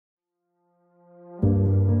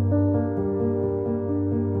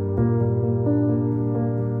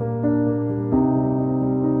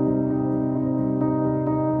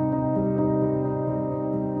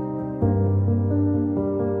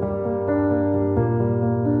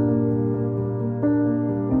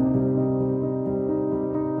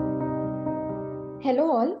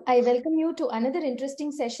I welcome you to another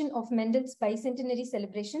interesting session of Mendel's bicentenary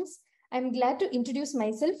celebrations. I'm glad to introduce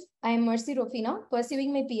myself. I am Mercy Rofina,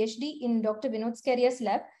 pursuing my PhD in Dr. Vinod Skaria's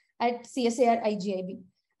lab at CSIR IGIB.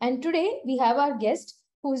 And today we have our guest,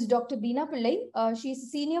 who is Dr. Beena Pillai. She is a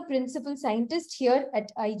senior principal scientist here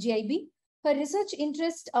at IGIB. Her research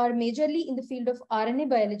interests are majorly in the field of RNA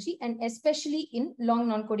biology and especially in long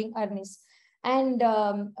non-coding RNAs. And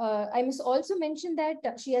I must also mention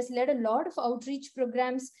that she has led a lot of outreach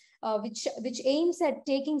programs which aims at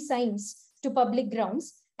taking science to public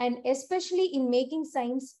grounds, and especially in making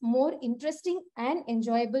science more interesting and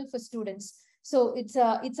enjoyable for students. So it's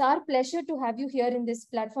our pleasure to have you here in this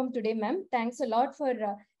platform today, ma'am. Thanks a lot for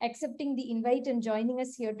accepting the invite and joining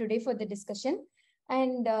us here today for the discussion.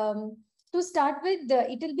 And to start with,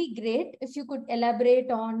 it will be great if you could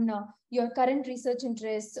elaborate on your current research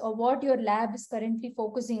interests or what your lab is currently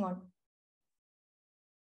focusing on.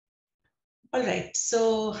 All right,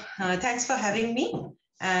 so thanks for having me.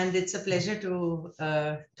 And it's a pleasure to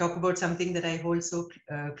talk about something that I hold so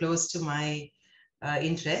close to my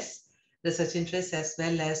interests, research interests, as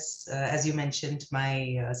well as you mentioned,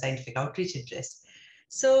 my scientific outreach interests.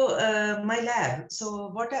 So my lab, so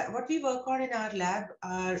what we work on in our lab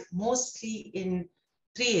are mostly in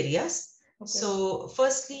three areas. Okay. So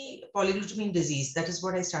firstly, polyglutamine disease. That is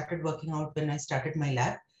what I started working out when I started my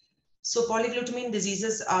lab. So polyglutamine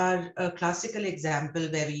diseases are a classical example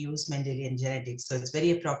where we use Mendelian genetics. So it's very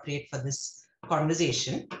appropriate for this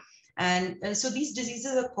conversation. And so these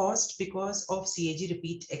diseases are caused because of CAG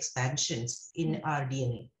repeat expansions in our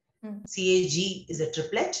DNA. CAG is a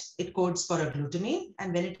triplet. It codes for a glutamine.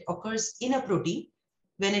 And when it occurs in a protein,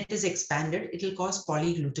 when it is expanded, it will cause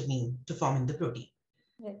polyglutamine to form in the protein.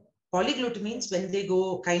 Right. Polyglutamines, when they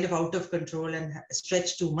go kind of out of control and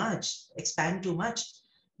stretch too much, expand too much,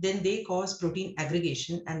 then they cause protein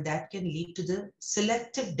aggregation, and that can lead to the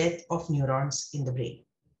selective death of neurons in the brain.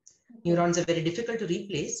 Okay. Neurons are very difficult to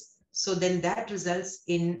replace. So then that results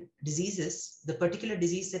in diseases. The particular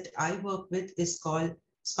disease that I work with is called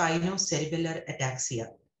spinocerebellar ataxia.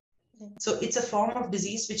 Okay. So it's a form of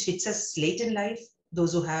disease which hits us late in life.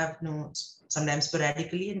 Those who have, sometimes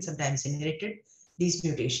sporadically and sometimes inherited these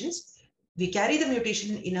mutations. We carry the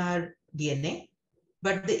mutation in our DNA,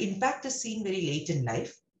 but the impact is seen very late in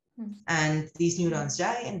life. And these neurons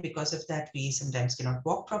die, and because of that, we sometimes cannot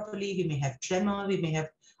walk properly. We may have tremor, we may have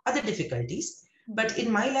other difficulties. But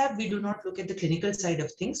in my lab, we do not look at the clinical side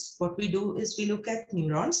of things. What we do is we look at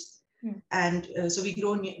neurons. And so we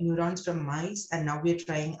grow neurons from mice, and now we're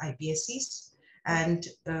trying iPSCs. And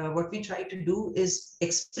what we try to do is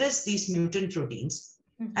express these mutant proteins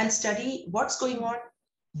and study what's going on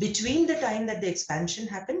between the time that the expansion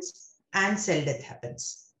happens and cell death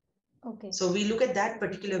happens. Okay. So we look at that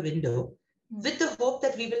particular window with the hope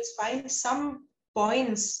that we will find some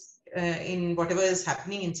points in whatever is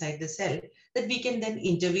happening inside the cell that we can then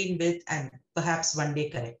intervene with and perhaps one day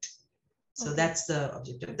correct. So okay. That's the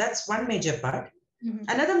objective. That's one major part.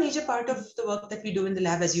 Another major part of the work that we do in the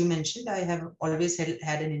lab, as you mentioned, I have always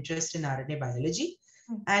had an interest in RNA biology.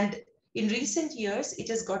 And in recent years, it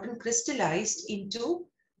has gotten crystallized into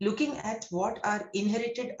looking at what are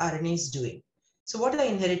inherited RNAs doing. So what are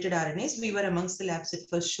inherited RNAs? We were amongst the labs that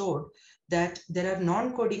first showed that there are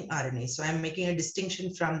non-coding RNAs. So I'm making a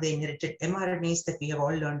distinction from the inherited mRNAs that we have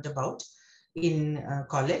all learned about in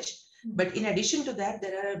college. But in addition to that,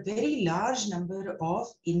 there are a very large number of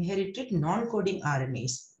inherited non-coding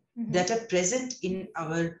RNAs that are present in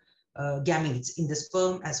our gametes, in the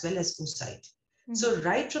sperm as well as oocyte. So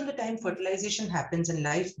right from the time fertilization happens and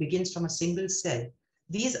life begins from a single cell,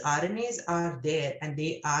 these RNAs are there and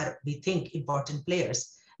they are, we think, important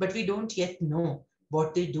players, but we don't yet know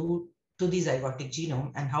what they do to the zygotic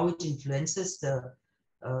genome and how it influences the,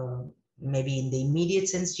 maybe in the immediate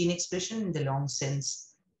sense gene expression, in the long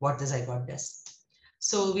sense, what the zygote does.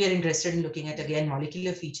 So we are interested in looking at, again,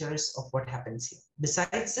 molecular features of what happens here.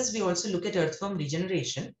 Besides this, we also look at earthworm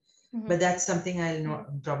regeneration, but that's something I'll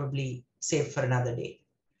probably save for another day.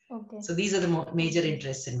 Okay. So these are the major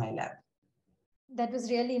interests in my lab. That was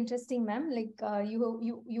really interesting, ma'am. Like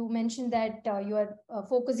you mentioned that you are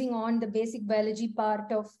focusing on the basic biology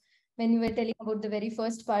part of when you were telling about the very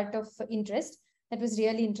first part of interest. That was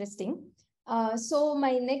really interesting. So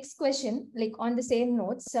my next question, like on the same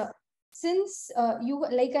notes, since you,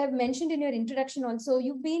 like I've mentioned in your introduction also,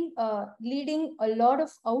 you've been leading a lot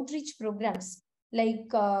of outreach programs, like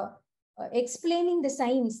explaining the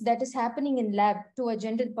science that is happening in lab to a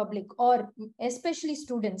general public or especially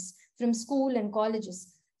students from school and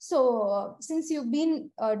colleges. So since you've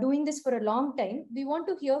been doing this for a long time, we want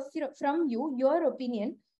to hear from you, your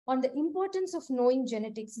opinion on the importance of knowing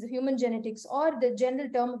genetics, the human genetics, or the general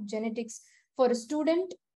term of genetics for a student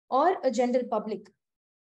or a general public.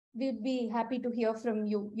 We'd be happy to hear from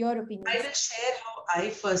you, your opinions.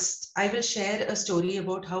 I will share a story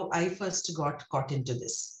about how I first got caught into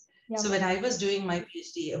this. Yeah. So when I was doing my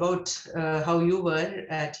PhD, about how you were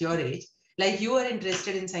at your age, like you are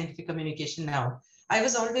interested in scientific communication now. I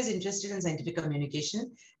was always interested in scientific communication,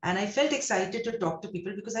 and I felt excited to talk to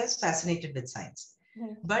people because I was fascinated with science.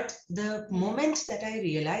 Right. But the moment that I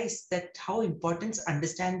realized that how important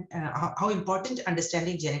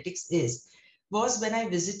understanding genetics is, was when I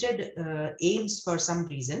visited AIMS for some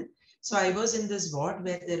reason. So I was in this ward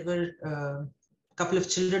where there were a couple of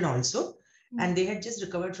children also, and they had just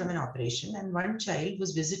recovered from an operation. And one child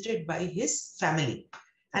was visited by his family,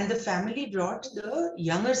 and the family brought the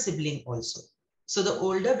younger sibling also. So the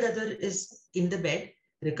older brother is in the bed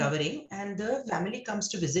recovering, and the family comes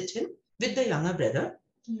to visit him with the younger brother.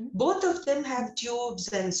 Both of them have tubes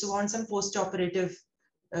and so on, some post-operative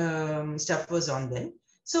stuff was on them.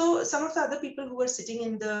 So some of the other people who were sitting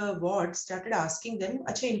in the ward started asking them,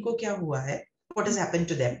 "Acha, inko kya hua hai? What has happened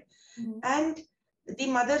to them?" And the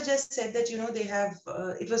mother just said that, they have,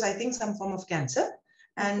 it was, I think, some form of cancer.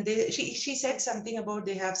 And she said something about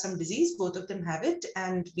they have some disease, both of them have it,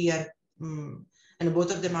 and and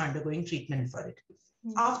both of them are undergoing treatment for it.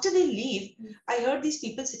 After they leave, I heard these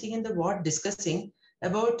people sitting in the ward discussing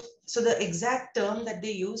about, so the exact term that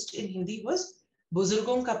they used in Hindi was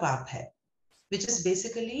 "buzurgon ka paap hai," which is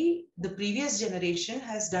basically the previous generation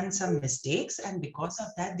has done some mistakes, and because of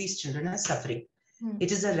that, these children are suffering.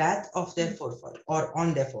 It is a wrath of their forefathers or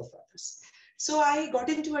on their forefathers. So I got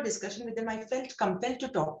into a discussion with them. I felt compelled to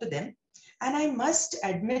talk to them. And I must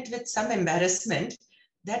admit with some embarrassment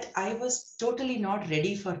that I was totally not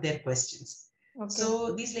ready for their questions. Okay.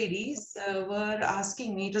 So these ladies were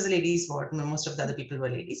asking me, it was a ladies' ward, most of the other people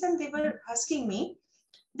were ladies, and they were asking me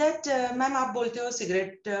that, "ma'am आप बोलते हो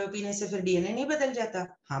cigarette पीने से फिर DNA नहीं बदल जाता?"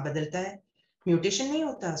 हाँ, बदलता है. Mutation नहीं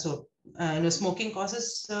होता. So smoking causes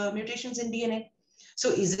mutations in DNA. So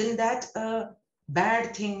isn't that a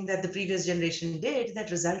bad thing that the previous generation did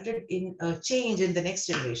that resulted in a change in the next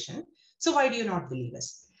generation? So why do you not believe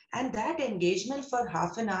us? And that engagement for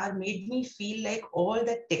half an hour made me feel like all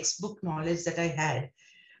that textbook knowledge that I had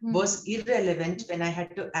was irrelevant when I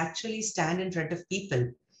had to actually stand in front of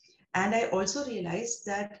people. And I also realized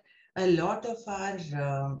that a lot of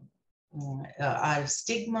our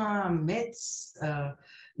stigma, myths,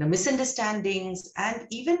 misunderstandings, and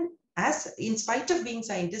even as in spite of being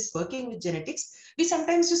scientists working with genetics, we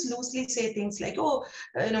sometimes just loosely say things like, "Oh,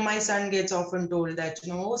 my son gets often told that,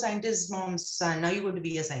 oh, scientist mom's son, now you're going to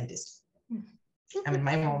be a scientist." I mean,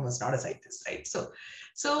 my mom was not a scientist, right? So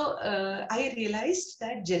I realized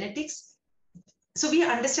that genetics, so we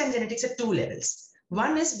understand genetics at two levels.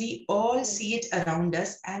 One is we all see it around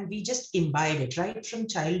us and we just imbibe it, right? From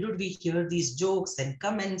childhood, we hear these jokes and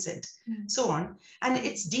comments and so on, and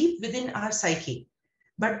it's deep within our psyche.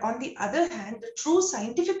 But on the other hand, the true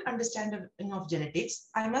scientific understanding of genetics,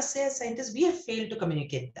 I must say as scientists, we have failed to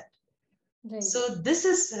communicate that. Right. So this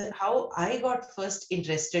is how I got first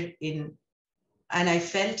interested in, and I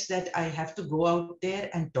felt that I have to go out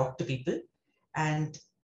there and talk to people and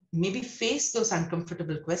maybe face those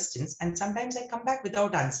uncomfortable questions. And sometimes I come back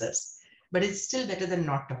without answers, but it's still better than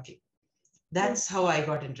not talking. That's how I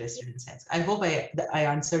got interested in science. I hope I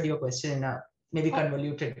answered your question in a maybe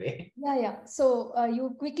convoluted way. Yeah. So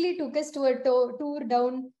you quickly took us to a tour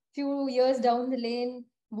down few years down the lane.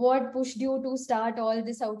 What pushed you to start all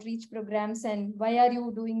these outreach programs, and why are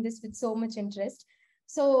you doing this with so much interest?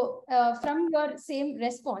 So from your same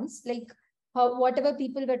response, like whatever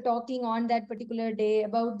people were talking on that particular day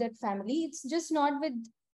about that family, it's just not with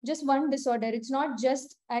just one disorder. It's not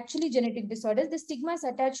just actually genetic disorders. The stigma is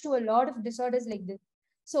attached to a lot of disorders like this.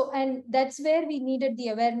 So, and that's where we needed the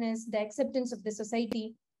awareness, the acceptance of the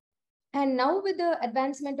society. And now with the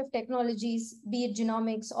advancement of technologies, be it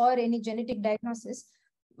genomics or any genetic diagnosis,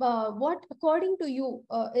 what according to you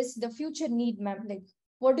is the future need, ma'am? Like,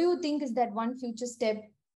 what do you think is that one future step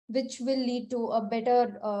which will lead to a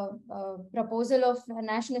better proposal of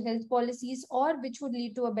national health policies, or which would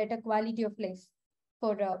lead to a better quality of life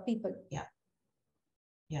for people? Yeah.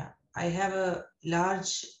 I have a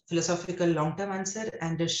large philosophical long-term answer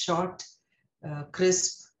and a short,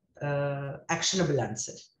 crisp, actionable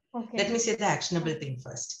answer. Okay. Let me say the actionable thing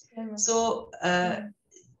first. So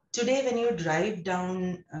today, when you drive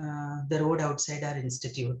down the road outside our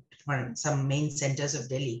institute, or some main centers of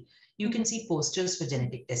Delhi, you can see posters for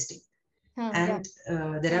genetic testing. And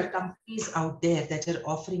there are companies out there that are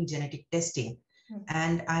offering genetic testing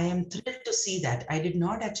And I am thrilled to see that. I did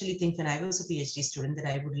not actually think when I was a PhD student that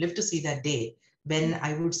I would live to see that day when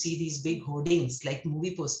I would see these big hoardings like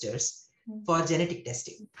movie posters for genetic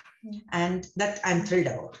testing. And that I'm thrilled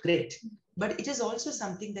about, great. But it is also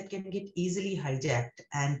something that can get easily hijacked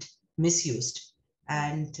and misused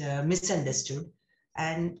and misunderstood.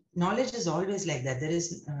 And knowledge is always like that. There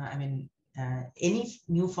is, any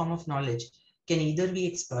new form of knowledge can either be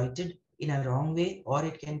exploited in a wrong way or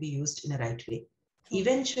it can be used in a right way.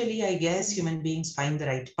 Eventually, I guess human beings find the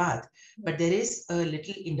right path, but there is a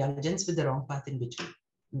little indulgence with the wrong path in between,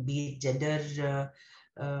 be it gender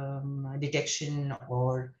detection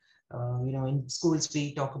or in schools,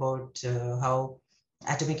 we talk about how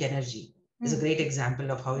atomic energy is a great example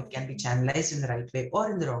of how it can be channelized in the right way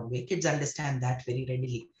or in the wrong way. Kids understand that very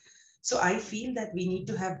readily. So I feel that we need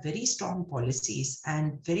to have very strong policies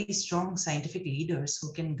and very strong scientific leaders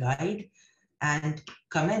who can guide and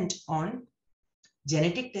comment on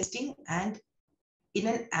genetic testing and in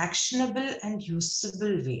an actionable and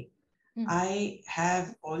usable way. I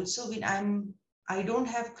have also been, I don't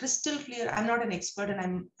have crystal clear, I'm not an expert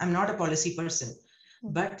and I'm not a policy person,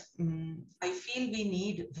 but I feel we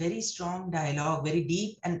need very strong dialogue, very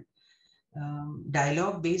deep and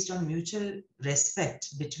dialogue based on mutual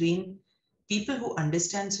respect between people who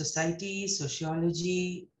understand society,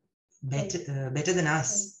 sociology better than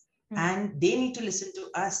us. And they need to listen to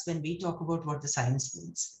us when we talk about what the science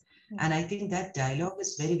means. And I think that dialogue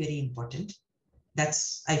is very, very important.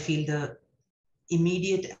 That's, I feel, the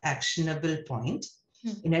immediate actionable point.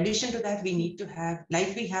 In addition to that, we need to have,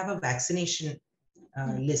 like we have a vaccination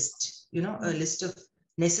list, a list of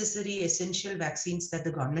necessary essential vaccines that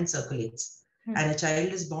the government circulates. And a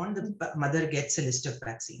child is born, the mother gets a list of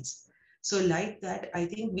vaccines. So like that, I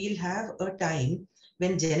think we'll have a time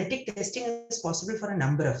when genetic testing is possible for a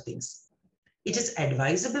number of things. It is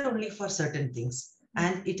advisable only for certain things,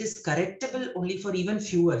 and it is correctable only for even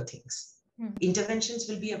fewer things. Interventions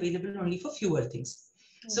will be available only for fewer things.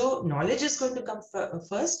 So knowledge is going to come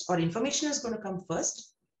first, or information is going to come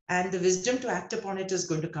first, and the wisdom to act upon it is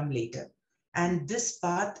going to come later. And this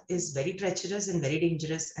path is very treacherous and very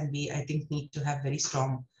dangerous, and we, I think, need to have very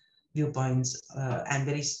strong viewpoints and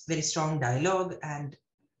very, very strong dialogue and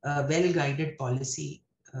well-guided policy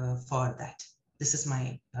for that. This is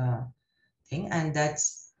my thing, and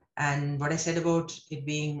that's, and what I said about it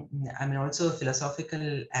being, also a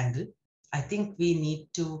philosophical angle. I think we need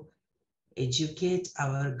to educate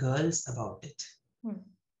our girls about it.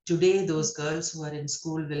 Today, those girls who are in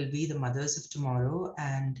school will be the mothers of tomorrow,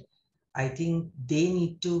 and I think they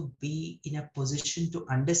need to be in a position to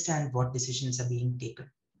understand what decisions are being taken.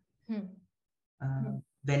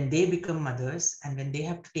 When they become mothers and when they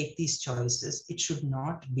have to take these choices, it should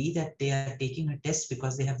not be that they are taking a test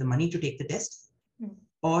because they have the money to take the test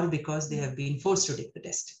or because they have been forced to take the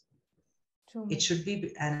test. It should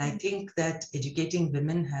be, and I think that educating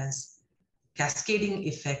women has cascading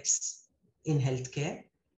effects in healthcare.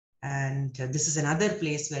 And this is another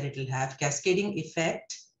place where it will have cascading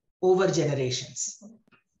effect over generations.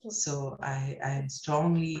 So I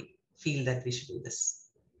strongly feel that we should do this.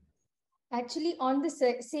 Actually, on the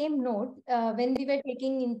same note, when we were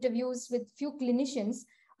taking interviews with few clinicians,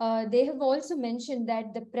 they have also mentioned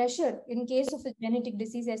that the pressure in case of a genetic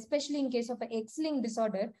disease, especially in case of an X-linked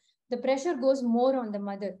disorder, the pressure goes more on the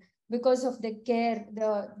mother because of the care,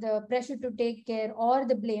 the pressure to take care, or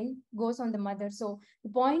the blame goes on the mother. So the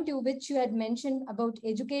point to which you had mentioned about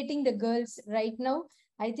educating the girls right now,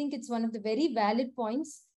 I think it's one of the very valid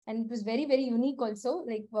points. And it was very, very unique also,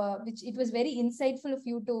 like which it was very insightful of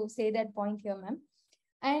you to say that point here, ma'am.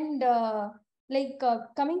 And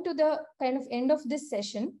coming to the kind of end of this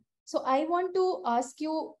session, so I want to ask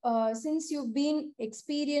you, since you've been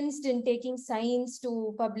experienced in taking science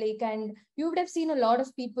to public, and you would have seen a lot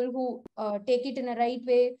of people who take it in a right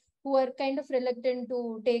way, who are kind of reluctant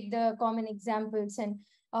to take the common examples, and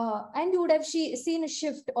you would have seen a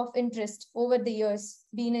shift of interest over the years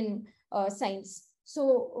being in science.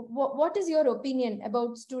 So what is your opinion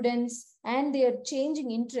about students and their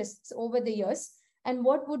changing interests over the years? And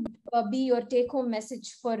what would be your take-home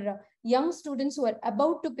message for young students who are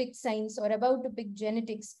about to pick science or about to pick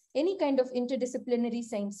genetics, any kind of interdisciplinary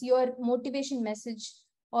science, your motivation message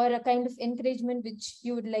or a kind of encouragement which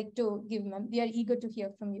you would like to give, ma'am? We are eager to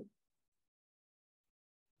hear from you.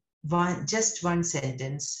 Just one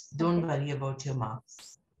sentence. Don't worry about your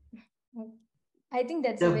marks. I think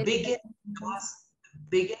that's the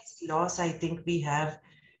biggest loss I think we have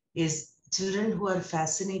is children who are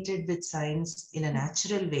fascinated with science in a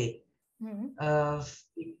natural way, in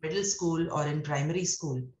middle school or in primary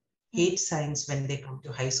school, hate science when they come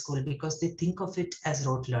to high school because they think of it as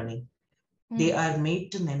rote learning. They are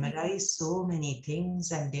made to memorize so many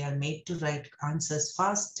things, and they are made to write answers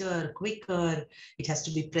faster, quicker. It has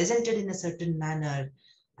to be presented in a certain manner.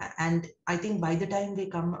 And I think by the time they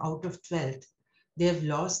come out of 12th, they have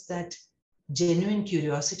lost that genuine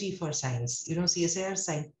curiosity for science. You know, CSIR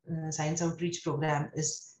Science Outreach Program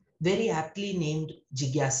is very aptly named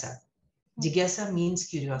Jigyasa. Jigyasa means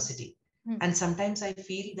curiosity. And sometimes I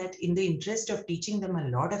feel that in the interest of teaching them a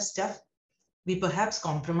lot of stuff, we perhaps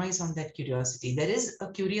compromise on that curiosity. There is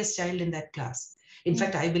a curious child in that class. In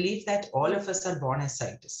fact, I believe that all of us are born as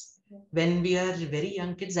scientists. When we are very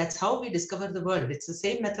young kids, that's how we discover the world. It's the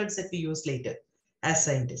same methods that we use later as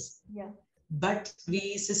scientists. But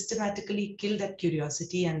we systematically kill that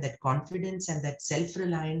curiosity and that confidence and that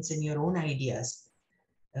self-reliance in your own ideas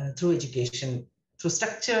through education, through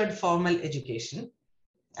structured formal education.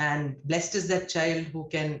 And blessed is that child who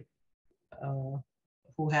can,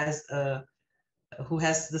 who has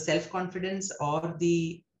the self-confidence or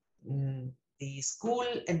the school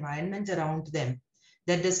environment around them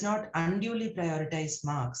that does not unduly prioritize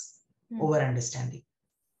marks over understanding.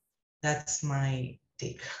 That's my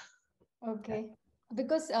take. Okay.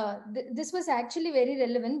 Because this was actually very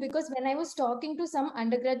relevant, because when I was talking to some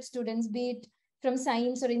undergrad students, be it from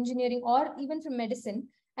science or engineering or even from medicine,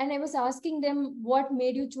 and I was asking them what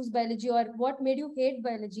made you choose biology or what made you hate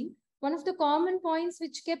biology, one of the common points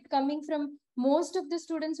which kept coming from most of the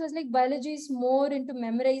students was like biology is more into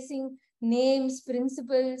memorizing names,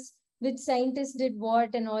 principles, which scientists did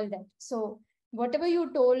what and all that. So whatever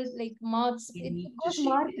you told, like marks, it goes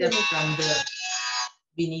mark related.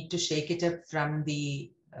 We need to shake it up from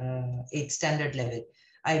the 8th standard level.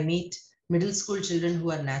 I meet middle school children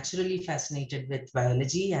who are naturally fascinated with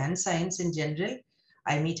biology and science in general.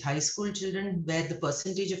 I meet high school children where the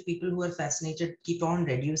percentage of people who are fascinated keep on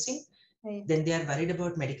reducing. Then they are worried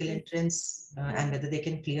about medical entrance and whether they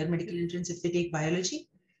can clear medical entrance if they take biology.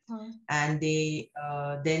 And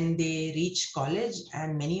then they reach college,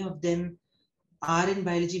 and many of them are in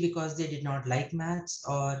biology because they did not like maths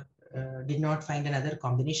or did not find another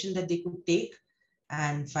combination that they could take.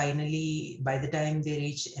 And finally, by the time they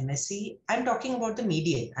reach MSc, I'm talking about the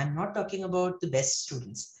median. I'm not talking about the best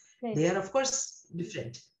students. They are, of course,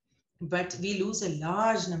 different. But we lose a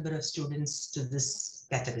large number of students to this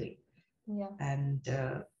category. And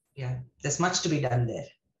there's much to be done there.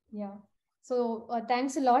 So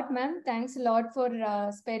thanks a lot, ma'am. Thanks a lot for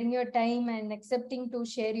sparing your time and accepting to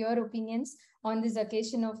share your opinions on this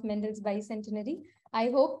occasion of Mendel's bicentenary. I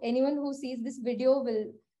hope anyone who sees this video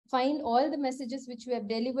will find all the messages which we have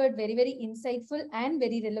delivered very, very insightful and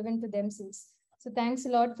very relevant to themselves. So thanks a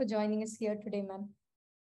lot for joining us here today, ma'am.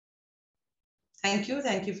 Thank you.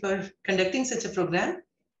 Thank you for conducting such a program.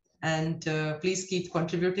 And please keep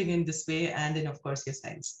contributing in this way and in, of course, your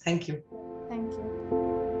science. Thank you.